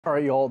All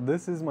right, y'all,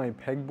 this is my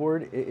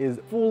pegboard. It is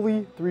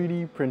fully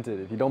 3D printed.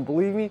 If you don't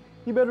believe me,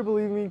 you better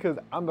believe me because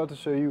I'm about to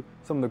show you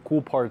some of the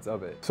cool parts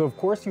of it. So of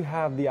course you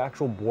have the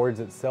actual boards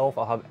itself.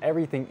 I'll have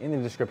everything in the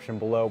description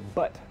below,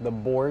 but the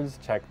boards,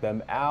 check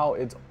them out.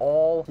 It's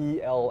all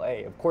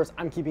PLA. Of course,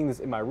 I'm keeping this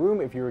in my room.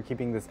 If you were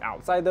keeping this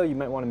outside though, you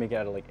might want to make it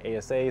out of like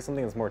ASA,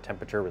 something that's more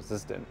temperature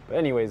resistant. But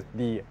anyways,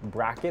 the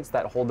brackets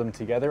that hold them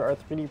together are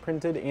 3D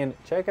printed, and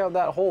check out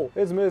that hole.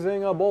 It's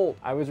missing a bolt.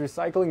 I was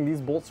recycling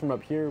these bolts from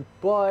up here,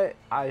 but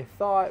I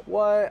thought,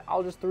 what?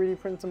 I'll just 3D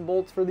print some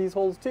bolts for these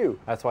holes too.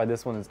 That's why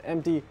this one is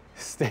empty.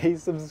 Stay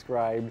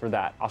subscribed for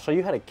that. I'll show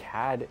you how to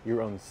CAD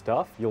your own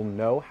stuff. You'll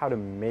know how to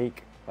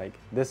make like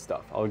this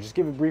stuff. I'll just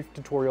give a brief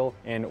tutorial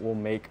and we'll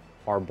make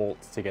our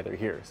bolts together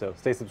here. So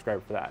stay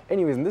subscribed for that.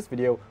 Anyways, in this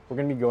video, we're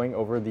gonna be going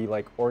over the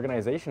like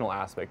organizational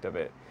aspect of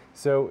it.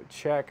 So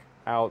check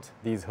out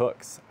these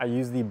hooks. I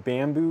use the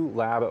Bambu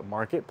Lab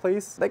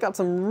Marketplace. They got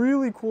some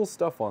really cool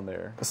stuff on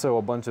there. So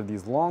a bunch of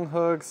these long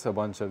hooks, a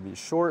bunch of these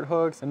short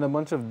hooks, and a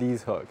bunch of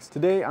these hooks.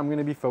 Today, I'm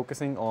gonna be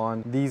focusing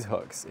on these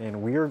hooks,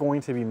 and we are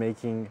going to be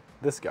making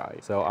this guy.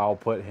 So I'll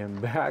put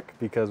him back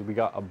because we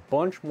got a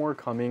bunch more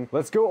coming.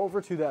 Let's go over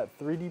to that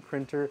 3D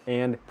printer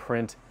and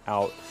print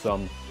out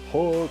some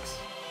hooks.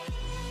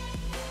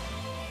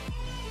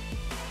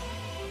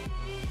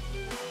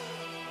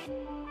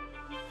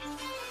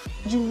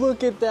 Did you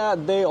look at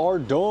that? They are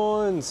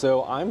done.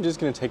 So I'm just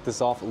gonna take this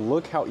off.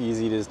 Look how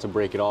easy it is to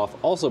break it off.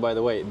 Also, by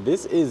the way,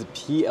 this is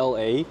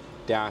PLA-CF.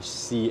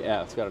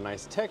 It's got a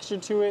nice texture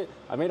to it.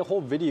 I made a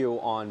whole video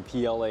on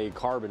PLA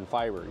carbon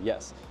fiber.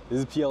 Yes, this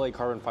is PLA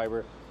carbon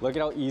fiber. Look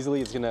at how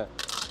easily it's gonna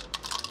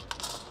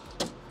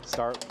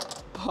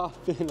start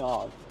popping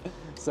off.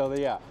 So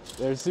yeah,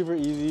 they're super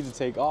easy to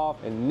take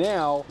off. And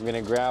now I'm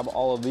gonna grab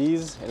all of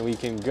these and we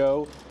can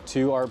go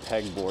to our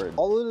pegboard.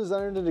 Although the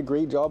designer did a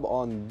great job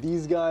on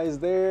these guys,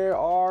 there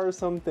are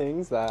some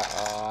things that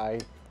I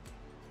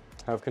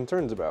have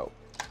concerns about.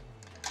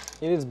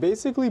 And it's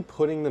basically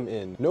putting them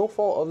in. No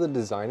fault of the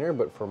designer,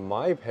 but for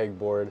my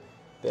pegboard,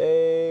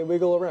 they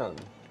wiggle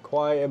around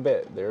quite a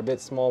bit. They're a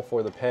bit small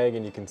for the peg,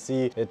 and you can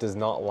see it does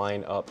not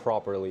line up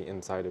properly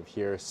inside of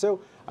here.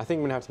 So I think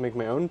I'm gonna have to make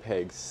my own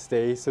pegs.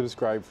 Stay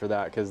subscribed for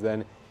that, because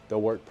then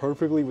they'll work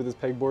perfectly with this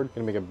pegboard. I'm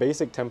gonna make a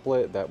basic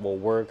template that will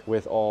work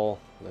with all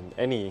and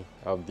any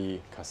of the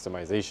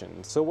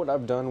customizations. So what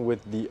I've done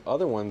with the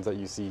other ones that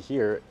you see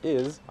here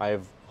is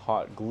I've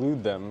hot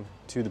glued them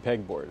to the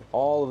pegboard.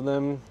 All of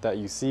them that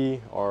you see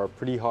are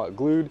pretty hot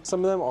glued.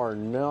 Some of them are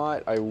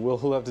not. I will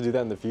have to do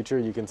that in the future.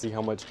 You can see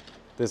how much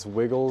this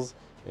wiggles,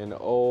 and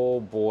oh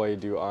boy,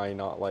 do I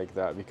not like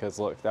that, because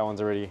look, that one's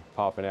already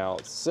popping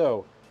out.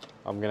 So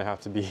I'm gonna have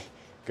to be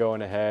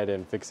going ahead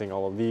and fixing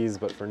all of these,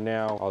 but for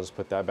now, I'll just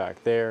put that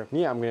back there.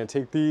 Yeah, I'm gonna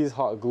take these,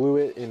 hot glue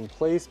it in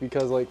place,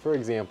 because like, for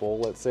example,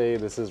 let's say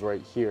this is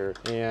right here,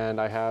 and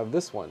I have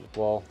this one.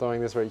 Well,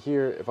 throwing this right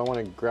here, if I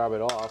wanna grab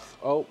it off,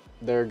 oh,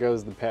 there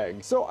goes the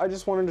peg. So I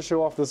just wanted to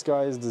show off this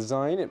guy's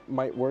design. It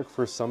might work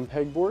for some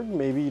pegboard.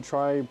 Maybe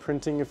try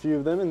printing a few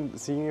of them and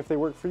seeing if they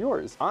work for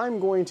yours. I'm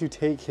going to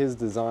take his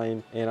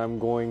design and I'm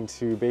going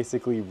to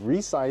basically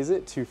resize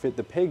it to fit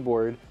the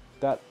pegboard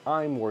that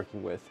I'm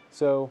working with.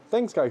 So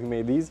thanks, guy who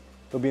made these.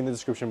 They'll be in the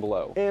description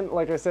below. And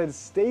like I said,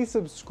 stay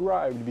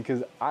subscribed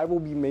because I will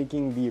be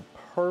making the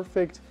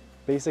perfect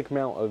basic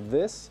mount of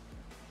this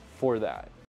for that.